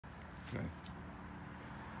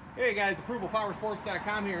Hey guys,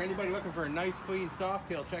 ApprovalPowersports.com here. Anybody looking for a nice clean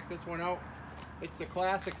Softail, check this one out. It's the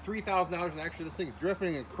classic $3,000 and actually this thing's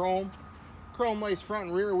dripping in chrome. Chrome lace front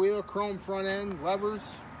and rear wheel, chrome front end, levers,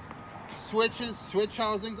 switches, switch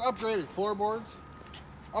housings, upgraded floorboards,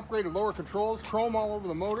 upgraded lower controls, chrome all over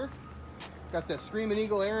the motor. Got that Screaming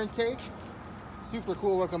Eagle air intake. Super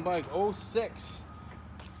cool looking bike, 06.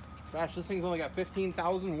 Gosh, this thing's only got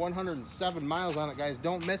 15,107 miles on it, guys.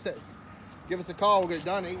 Don't miss it. Give us a call. We'll get it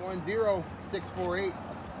done.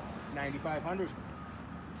 810-648-9500.